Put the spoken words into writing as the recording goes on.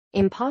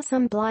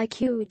Impossum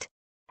cute.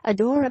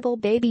 Adorable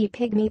baby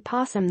pygmy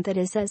possum that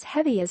is as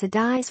heavy as a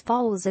dice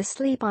falls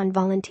asleep on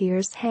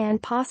volunteers'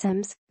 hand.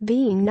 Possums,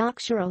 being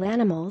nocturnal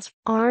animals,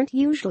 aren't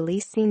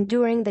usually seen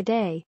during the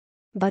day.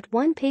 But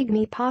one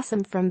pygmy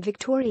possum from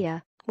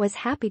Victoria was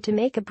happy to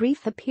make a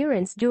brief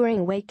appearance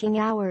during waking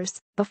hours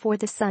before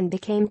the sun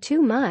became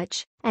too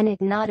much and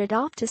it nodded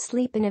off to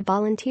sleep in a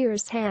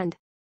volunteer's hand.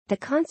 The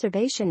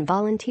Conservation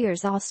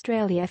Volunteers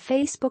Australia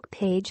Facebook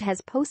page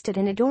has posted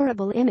an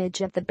adorable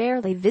image of the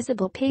barely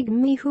visible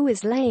pygmy who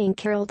is laying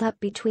curled up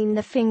between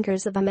the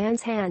fingers of a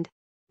man's hand.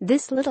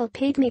 "This little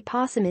pygmy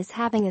possum is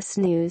having a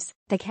snooze,"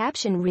 the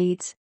caption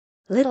reads.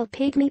 Little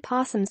pygmy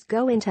possums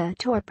go into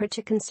torpor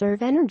to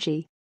conserve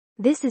energy.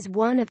 This is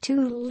one of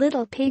two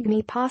little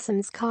pygmy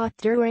possums caught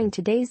during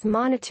today's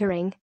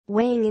monitoring,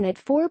 weighing in at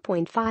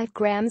 4.5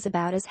 grams,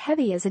 about as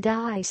heavy as a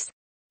dice.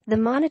 The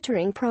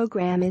monitoring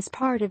program is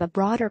part of a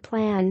broader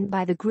plan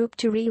by the group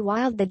to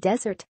rewild the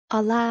desert,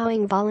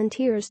 allowing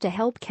volunteers to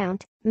help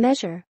count,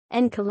 measure,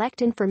 and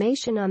collect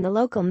information on the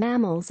local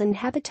mammals and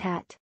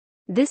habitat.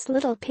 This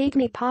little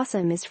pygmy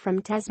possum is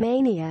from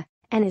Tasmania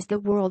and is the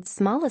world's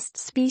smallest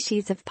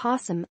species of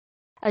possum.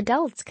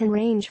 Adults can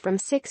range from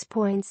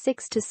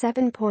 6.6 to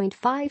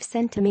 7.5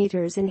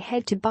 centimeters in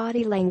head to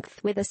body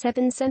length with a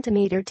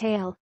 7-centimeter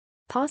tail.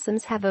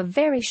 Possums have a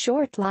very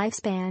short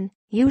lifespan,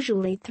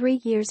 usually 3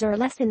 years or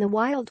less in the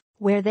wild,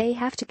 where they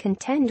have to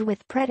contend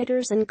with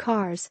predators and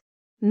cars.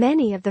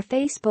 Many of the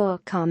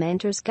Facebook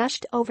commenters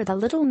gushed over the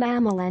little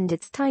mammal and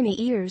its tiny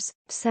ears,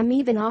 some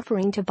even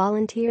offering to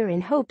volunteer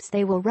in hopes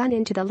they will run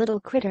into the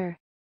little critter.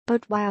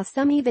 But while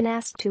some even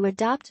asked to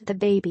adopt the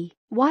baby,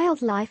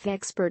 wildlife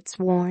experts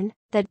warn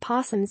that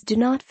possums do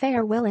not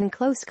fare well in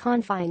close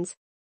confines.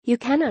 You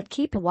cannot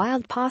keep a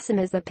wild possum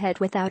as a pet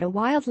without a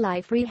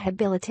wildlife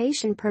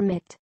rehabilitation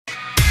permit.